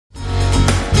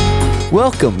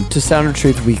Welcome to Sound of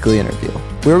Truth Weekly Interview,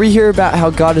 where we hear about how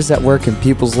God is at work in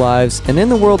people's lives and in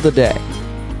the world today.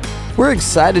 We're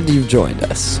excited you've joined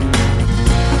us.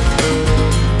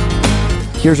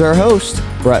 Here's our host,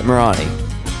 Brett Morani.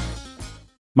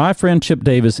 My friend Chip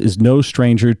Davis is no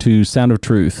stranger to Sound of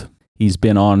Truth. He's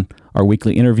been on our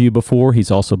weekly interview before. He's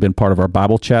also been part of our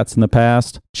Bible chats in the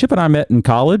past. Chip and I met in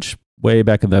college, way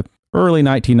back in the early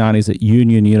 1990s at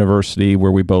Union University,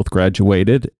 where we both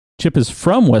graduated. Chip is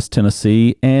from West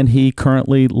Tennessee, and he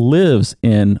currently lives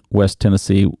in West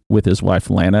Tennessee with his wife,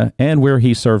 Lana, and where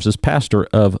he serves as pastor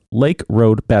of Lake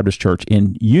Road Baptist Church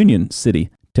in Union City,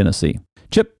 Tennessee.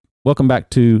 Chip, welcome back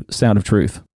to Sound of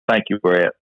Truth. Thank you,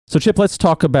 Brett. So, Chip, let's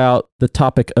talk about the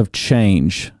topic of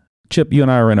change. Chip, you and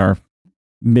I are in our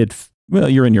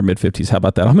you're in your mid-50s. How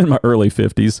about that? I'm in my early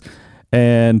 50s,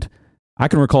 and I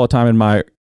can recall a time in my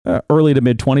early to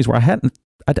mid-20s where I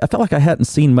felt like I hadn't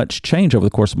seen much change over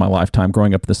the course of my lifetime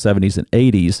growing up in the 70s and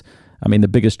 80s. I mean, the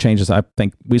biggest changes I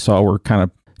think we saw were kind of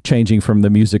changing from the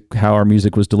music, how our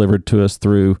music was delivered to us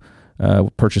through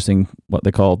purchasing what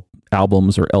they call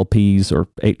albums or LPs or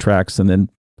 8-tracks and then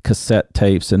cassette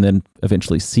tapes and then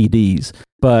eventually CDs.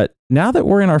 But now that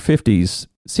we're in our 50s,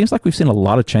 it seems like we've seen a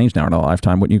lot of change now in our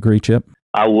lifetime. Wouldn't you agree, Chip?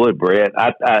 I would, Brett.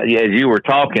 As you were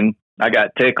talking, I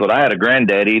got tickled. I had a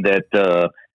granddaddy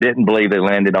that didn't believe they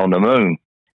landed on the moon.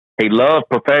 He loved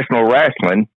professional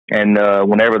wrestling, and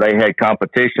whenever they had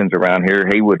competitions around here,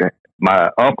 my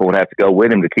uncle would have to go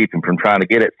with him to keep him from trying to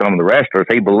get at some of the wrestlers.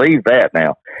 He believed that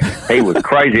now. He was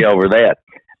crazy over that.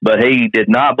 But he did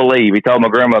not believe. He told my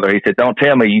grandmother, he said, "Don't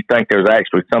tell me you think there's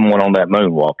actually someone on that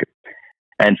moon walking."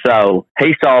 And so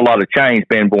he saw a lot of change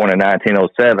being born in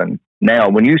 1907. Now,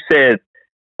 when you said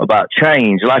about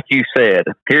change, like you said,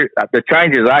 here the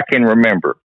changes I can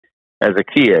remember. As a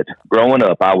kid, growing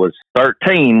up, I was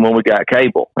 13 when we got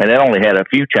cable, and it only had a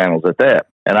few channels at that.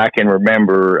 And I can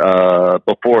remember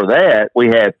before that, we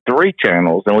had 3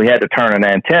 channels, and we had to turn an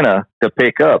antenna to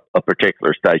pick up a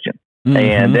particular station. Mm-hmm.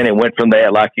 And then it went from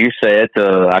that, like you said,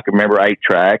 to, I can remember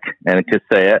 8-track and a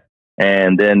cassette,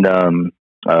 and then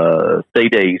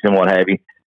CDs and what have you.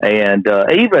 And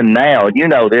even now, you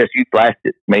know this, you flashed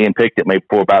at me and picked at me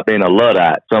before about being a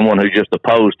Luddite, someone who's just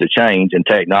opposed to change and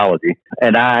technology.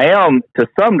 And I am to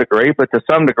some degree, but to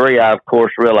some degree, I, of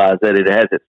course, realize that it has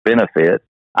its benefits.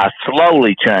 I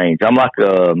slowly change. I'm like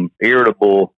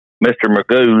irritable Mr.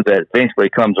 Magoo that eventually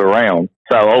comes around.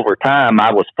 So over time,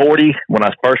 I was 40 when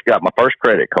I first got my first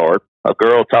credit card. A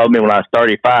girl told me when I was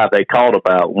 35, they called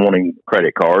about wanting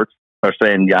credit cards. Or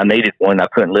saying I needed one, I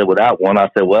couldn't live without one. I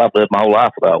said, well, I've lived my whole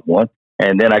life without one.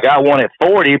 And then I got one at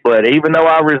 40, but even though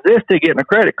I resisted getting a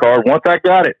credit card, once I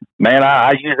got it, man,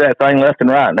 I use that thing left and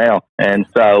right now. And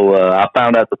so I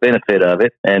found out the benefit of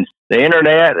it. And the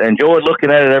internet, enjoyed looking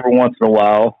at it every once in a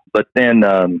while. But then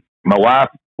my wife,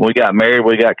 we got married,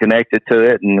 we got connected to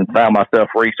it and found myself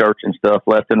researching stuff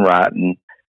left and right.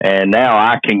 And now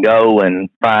I can go and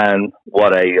find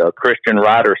what a Christian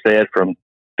writer said from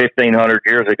 1,500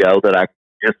 years ago that I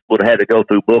just would have had to go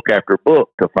through book after book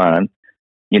to find,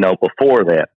 before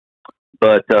that.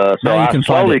 But so now you can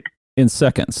slowly find it in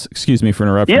seconds. Excuse me for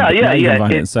interrupting. Yeah. You can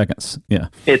find it in seconds. Yeah,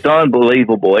 it's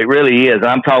unbelievable. It really is.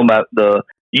 I'm talking about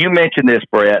you mentioned this,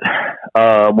 Brett.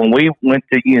 When we went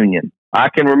to Union, I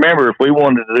can remember if we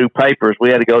wanted to do papers, we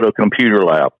had to go to a computer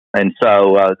lab. And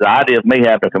so the idea of me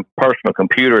having a personal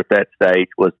computer at that stage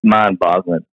was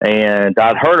mind-boggling. And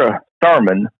I'd heard a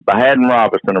sermon by Haddon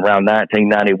Robinson around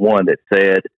 1991 that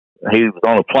said he was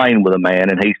on a plane with a man,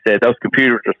 and he said, those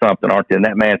computers are something, aren't they? And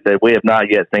that man said, we have not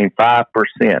yet seen 5%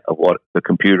 of what the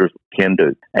computers can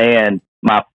do. And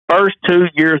my first 2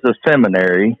 years of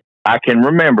seminary, I can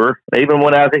remember, even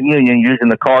when I was at Union, using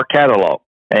the card catalog.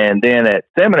 And then at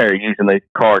seminary, using the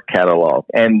card catalog.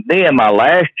 And then my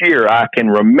last year, I can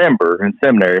remember in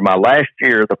seminary,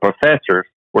 the professors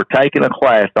were taking a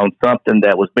class on something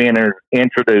that was being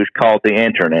introduced called the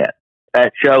internet.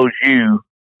 That shows you,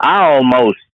 I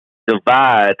almost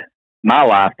divide my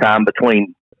lifetime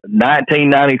between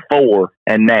 1994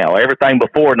 and now. Everything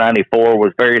before 94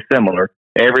 was very similar.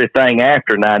 Everything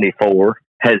after 94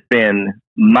 has been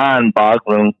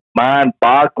mind-boggling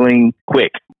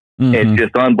quick. Mm-hmm. It's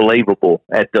just unbelievable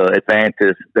at the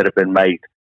advances that have been made.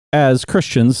 As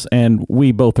Christians, and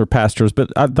we both are pastors, but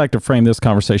I'd like to frame this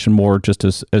conversation more just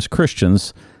as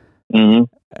Christians.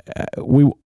 Mm-hmm.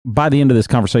 By the end of this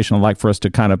conversation, I'd like for us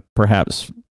to kind of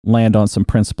perhaps land on some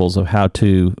principles of how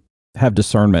to have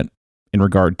discernment in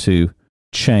regard to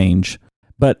change.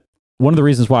 But one of the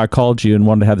reasons why I called you and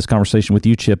wanted to have this conversation with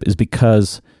you, Chip, is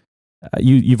because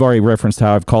you've already referenced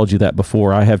how I've called you that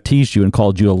before. I have teased you and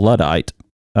called you a Luddite.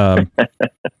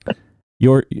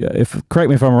 correct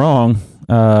me if I'm wrong,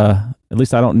 at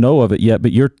least I don't know of it yet,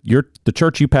 but the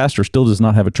church you pastor still does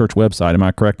not have a church website. Am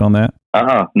I correct on that?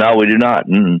 No, we do not.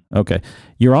 Okay.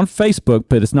 You're on Facebook,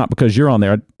 but it's not because you're on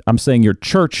there. I'm saying your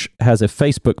church has a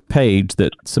Facebook page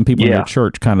that some people in your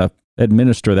church kind of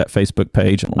administer that Facebook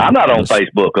page. I'm not on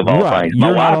Facebook of all things.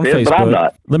 My wife is, but I'm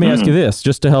not. Let me ask you this,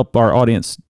 just to help our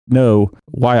audience know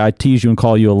why I tease you and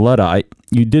call you a Luddite.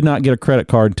 You did not get a credit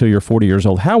card until you're 40 years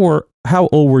old. How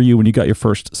old were you when you got your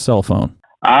first cell phone?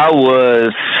 I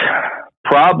was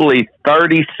probably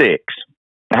 36.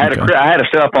 I had a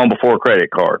cell phone before a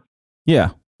credit card. Yeah.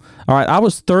 All right. I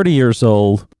was 30 years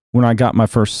old when I got my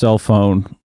first cell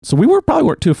phone. So we probably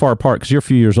weren't too far apart because you're a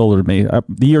few years older than me.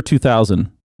 The year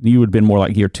 2000, you would have been more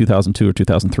like year 2002 or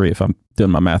 2003 if I'm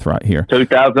doing my math right here.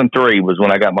 2003 was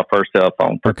when I got my first cell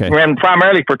phone. And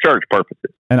primarily for church purposes.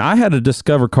 And I had a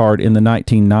Discover card in the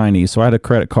 1990s, so I had a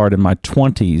credit card in my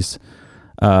 20s.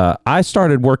 I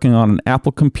started working on an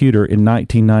Apple computer in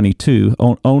 1992,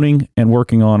 owning and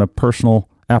working on a personal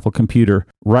Apple computer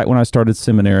right when I started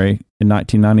seminary in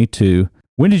 1992.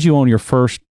 When did you own your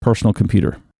first personal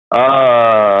computer?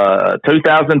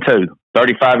 2002,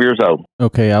 35 years old.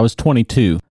 Okay, I was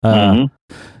 22.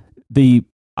 The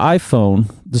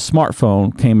iPhone, the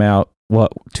smartphone came out,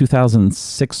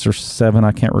 2006 or 7?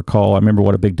 I can't recall. I remember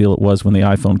what a big deal it was when the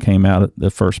iPhone came out, the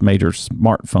first major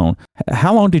smartphone.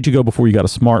 How long did you go before you got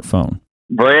a smartphone?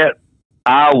 Brett,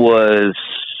 I was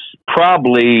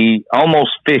probably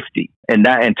almost 50 in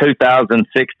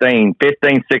 2016,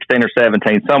 15, 16, or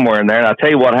 17, somewhere in there. And I'll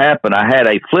tell you what happened. I had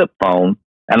a flip phone,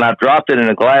 and I dropped it in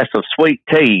a glass of sweet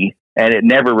tea, and it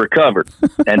never recovered.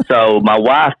 And so my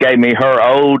wife gave me her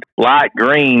old light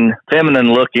green,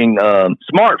 feminine-looking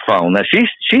smartphone. Now, she's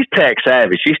tech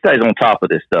savvy. She stays on top of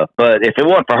this stuff. But if it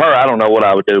wasn't for her, I don't know what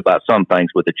I would do about some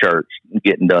things with the church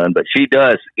getting done. But she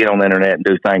does get on the internet and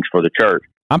do things for the church.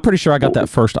 I'm pretty sure I got that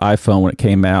first iPhone when it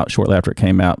came out, shortly after it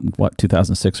came out,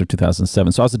 2006 or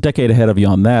 2007. So I was a decade ahead of you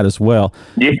on that as well.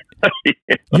 Yeah.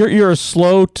 You're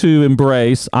slow to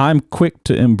embrace. I'm quick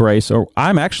to embrace. Or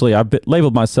I've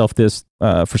labeled myself this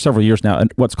for several years now,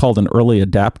 what's called an early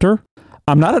adapter.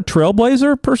 I'm not a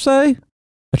trailblazer per se.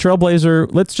 A trailblazer,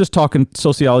 let's just talk in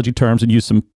sociology terms and use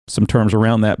some terms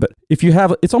around that. But if you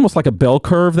have, it's almost like a bell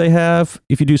curve they have.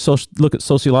 If you do look at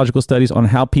sociological studies on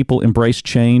how people embrace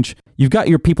change, you've got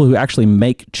your people who actually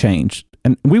make change.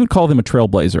 And we would call them a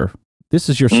trailblazer. This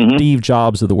is your Steve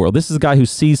Jobs of the world. This is a guy who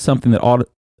sees something that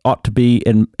ought to be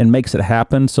and makes it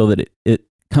happen so that it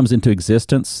comes into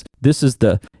existence. This is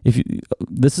the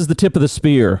tip of the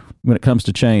spear when it comes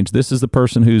to change. This is the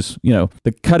person who's,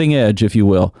 the cutting edge, if you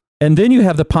will. And then you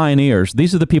have the pioneers.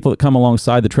 These are the people that come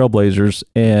alongside the trailblazers,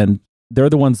 and they're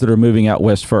the ones that are moving out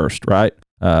west first, right?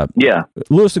 Yeah.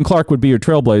 Lewis and Clark would be your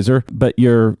trailblazer, but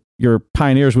your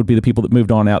pioneers would be the people that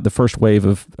moved on out, the first wave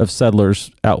of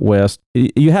settlers out west.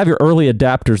 You have your early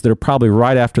adapters that are probably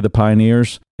right after the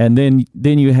pioneers. And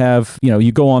then you have,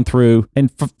 you go on through,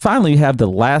 and finally you have the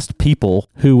last people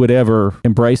who would ever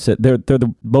embrace it. They're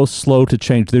the most slow to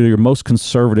change. They're your most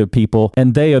conservative people,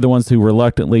 and they are the ones who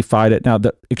reluctantly fight it. Now,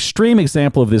 the extreme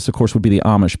example of this, of course, would be the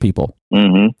Amish people.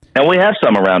 Mm-hmm. And we have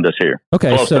some around us here.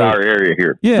 Okay, close to our area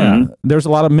here. Yeah, there's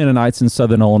a lot of Mennonites in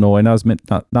southern Illinois, and I was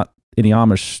not any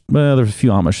Amish. Well, there's a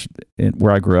few Amish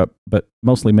where I grew up, but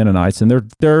mostly Mennonites, and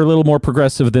they're a little more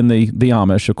progressive than the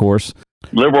Amish, of course.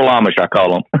 Liberal Amish, I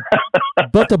call them.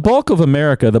 But the bulk of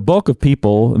America, the bulk of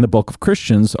people, and the bulk of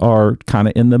Christians are kind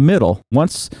of in the middle.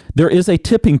 Once there is a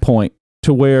tipping point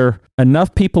to where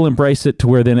enough people embrace it to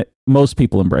where then most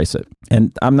people embrace it.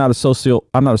 And I'm not a social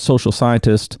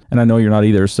scientist, and I know you're not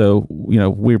either. So,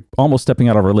 we're almost stepping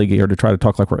out of our league here to try to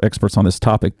talk like we're experts on this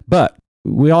topic. But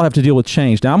we all have to deal with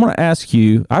change. Now, I'm going to ask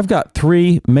you, I've got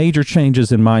 3 major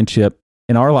changes in mind, Chip,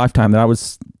 in our lifetime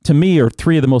that to me, are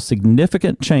 3 of the most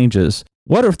significant changes.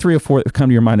 What are 3 or 4 that come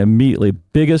to your mind immediately?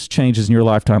 Biggest changes in your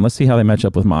lifetime. Let's see how they match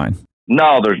up with mine.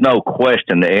 No, there's no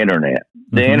question the internet.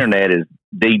 The internet is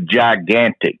the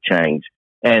gigantic change.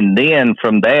 And then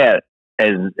from that,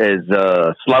 as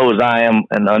slow as I am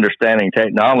in understanding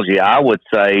technology, I would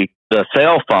say the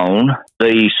cell phone,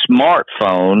 the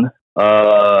smartphone,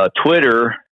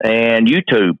 Twitter, and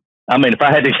YouTube. I mean, if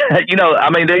I had to,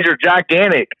 these are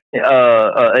gigantic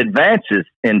advances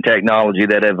in technology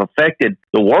that have affected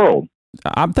the world.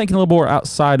 I'm thinking a little more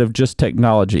outside of just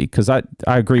technology, because I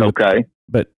agree with that.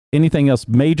 But anything else,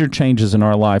 major changes in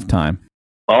our lifetime?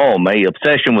 Oh, my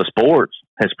obsession with sports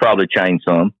has probably changed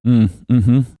some.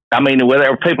 Mm-hmm. I mean,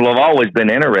 people have always been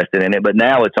interested in it, but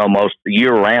now it's almost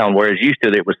year-round, whereas used to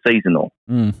it was seasonal.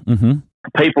 Mm-hmm.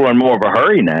 People are in more of a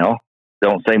hurry now.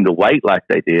 Don't seem to wait like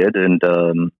they did. And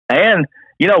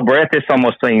Brett, this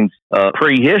almost seems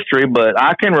prehistory, but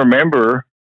I can remember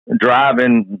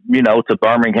driving, to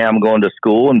Birmingham, going to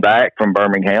school and back from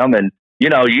Birmingham. And,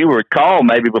 you would call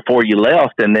maybe before you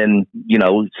left and then,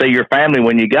 see your family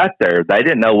when you got there. They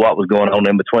didn't know what was going on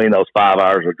in between those 5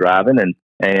 hours of driving.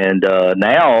 And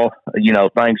now,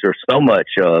 things are so much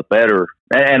better.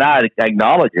 And I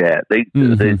acknowledge that. The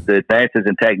advances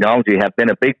in technology have been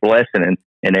a big blessing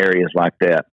in areas like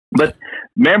that. But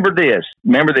remember this.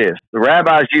 The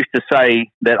rabbis used to say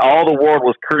that all the world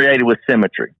was created with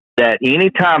symmetry, that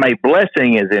anytime a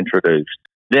blessing is introduced,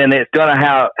 then it's going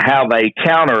to have a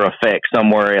counter effect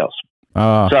somewhere else.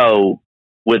 So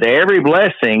with every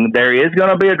blessing, there is going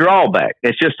to be a drawback.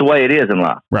 It's just the way it is in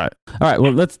life. Right. All right.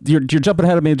 Well, you're jumping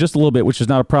ahead of me just a little bit, which is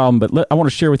not a problem. But I want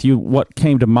to share with you what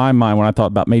came to my mind when I thought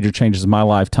about major changes in my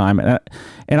lifetime.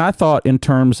 And I thought in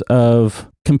terms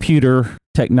of computer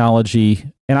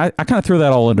technology, and I kind of threw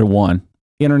that all into one: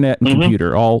 internet and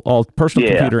computer, all personal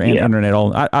computer and internet.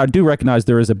 I do recognize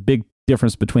there is a big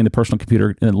difference between the personal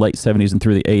computer in the late 70s and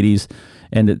through the 80s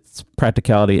and its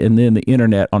practicality, and then the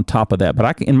internet on top of that.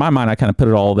 But in my mind, I kind of put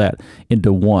all that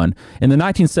into one. In the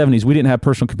 1970s, we didn't have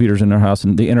personal computers in our house,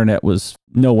 and the internet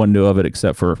no one knew of it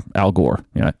except for Al Gore.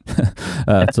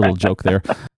 It's a little joke there.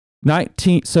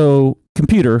 So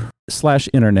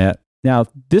computer/internet. Now,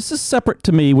 this is separate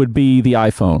to me would be the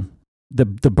iPhone. The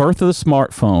birth of the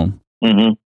smartphone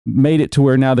made it to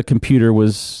where now the computer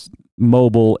was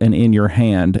mobile and in your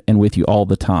hand and with you all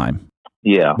the time.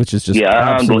 Yeah. Which is just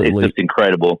absolutely it's just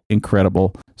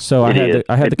incredible. So I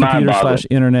had the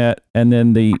computer/internet and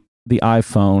then the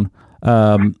iPhone.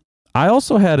 I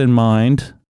also had in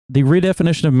mind the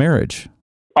redefinition of marriage.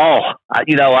 I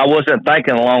wasn't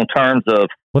thinking along terms of.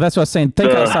 Well, that's what I was saying.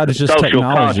 Think outside of just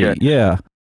technology. Content. Yeah.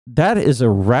 That is a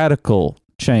radical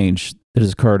change that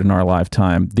has occurred in our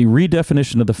lifetime. The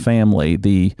redefinition of the family,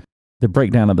 the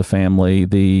breakdown of the family,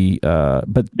 the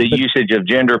usage of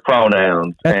gender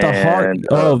pronouns at the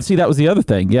heart. See, that was the other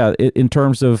thing. Yeah, in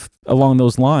terms of along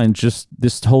those lines, just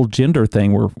this whole gender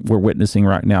thing we're witnessing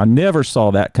right now. I never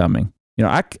saw that coming.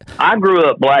 I grew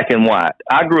up black and white.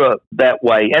 I grew up that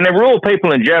way, and the rural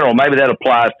people in general. Maybe that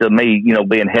applies to me.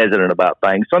 Being hesitant about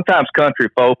things. Sometimes country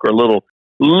folk are a little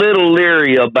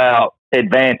leery about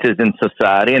advances in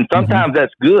society, and sometimes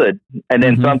that's good, and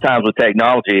then sometimes with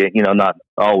technology, not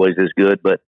always as good.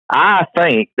 But I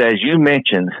think, as you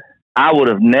mentioned, I would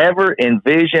have never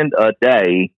envisioned a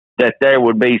day that there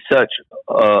would be such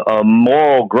a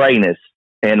moral grayness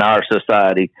in our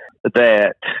society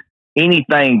that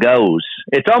anything goes.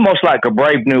 It's almost like A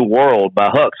Brave New World by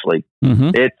Huxley.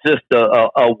 It's just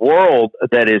a world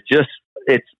that is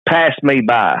it's passed me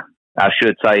by, I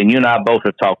should say, and you and I both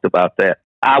have talked about that.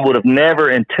 I would have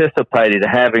never anticipated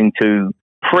having to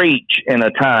preach in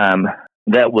a time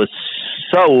that was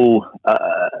so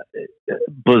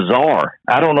bizarre.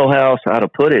 I don't know how else to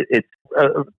put it. It's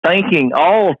thinking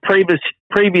all of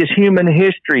previous human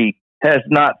history has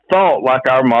not thought like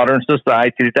our modern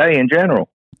society today in general.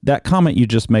 That comment you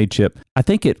just made, Chip, I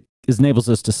think it enables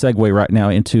us to segue right now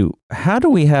into how do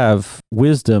we have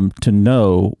wisdom to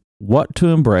know what to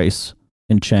embrace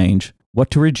and change,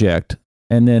 what to reject,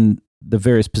 and then the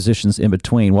various positions in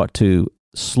between, what to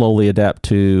slowly adapt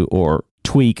to or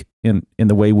tweak in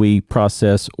the way we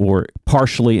process or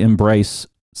partially embrace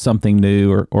something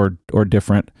new or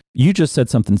different. You just said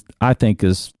something I think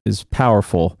is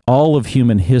powerful. All of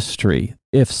human history,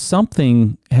 if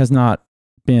something has not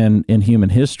been in human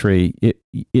history,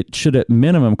 it should at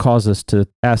minimum cause us to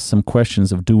ask some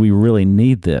questions of, do we really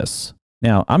need this?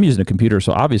 Now, I'm using a computer,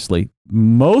 so obviously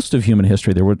most of human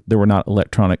history, there were not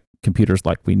electronic computers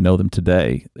like we know them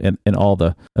today, and all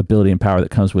the ability and power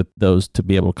that comes with those to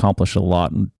be able to accomplish a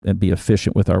lot and be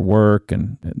efficient with our work,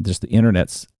 and just the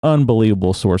internet's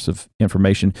unbelievable source of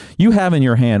information. You have in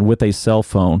your hand with a cell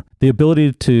phone the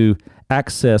ability to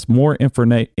access more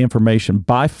information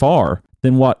by far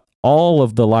than what all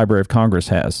of the Library of Congress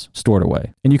has stored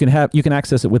away. And you can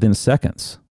access it within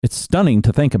seconds. It's stunning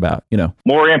to think about,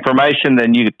 More information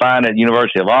than you could find at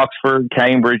University of Oxford,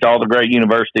 Cambridge, all the great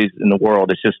universities in the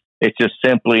world. It's just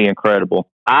simply incredible.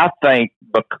 I think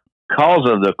because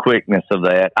of the quickness of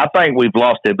that, I think we've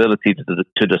lost the ability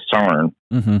to discern.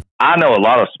 I know a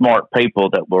lot of smart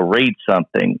people that will read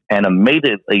something and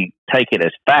immediately take it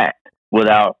as fact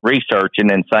without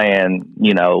researching and saying,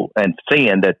 and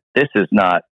seeing that this is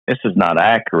not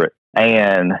accurate.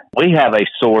 And we have a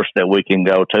source that we can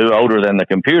go to older than the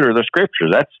computer, the scriptures.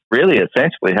 That's really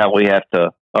essentially how we have to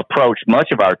approach much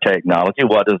of our technology.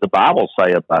 What does the Bible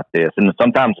say about this? And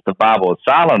sometimes if the Bible is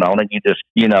silent on it, you just,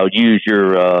 use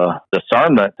your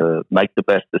discernment to make the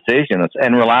best decision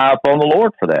and rely upon the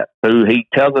Lord for that. Who He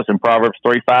tells us in Proverbs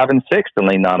 3, 5, and 6 to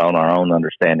lean not on our own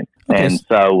understanding. Okay. And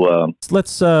so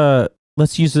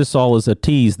let's use this all as a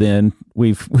tease then.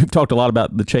 We've talked a lot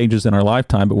about the changes in our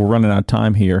lifetime, but we're running out of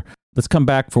time here. Let's come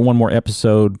back for one more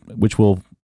episode, which we'll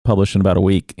publish in about a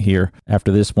week here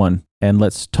after this one. And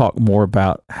let's talk more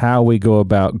about how we go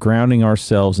about grounding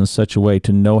ourselves in such a way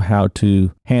to know how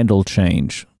to handle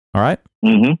change. All right?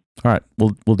 Mm-hmm. All right.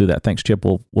 We'll do that. Thanks, Chip.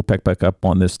 We'll pick back up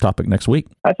on this topic next week.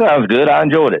 That sounds good. I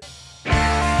enjoyed it.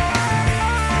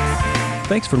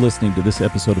 Thanks for listening to this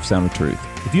episode of Sound of Truth.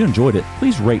 If you enjoyed it,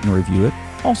 please rate and review it.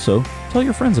 Also, tell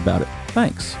your friends about it.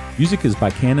 Thanks. Music is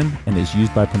by Canon and is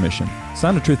used by permission.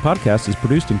 Sound of Truth podcast is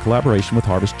produced in collaboration with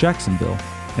Harvest Jacksonville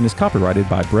and is copyrighted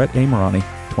by Brett A. Morani,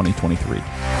 2023.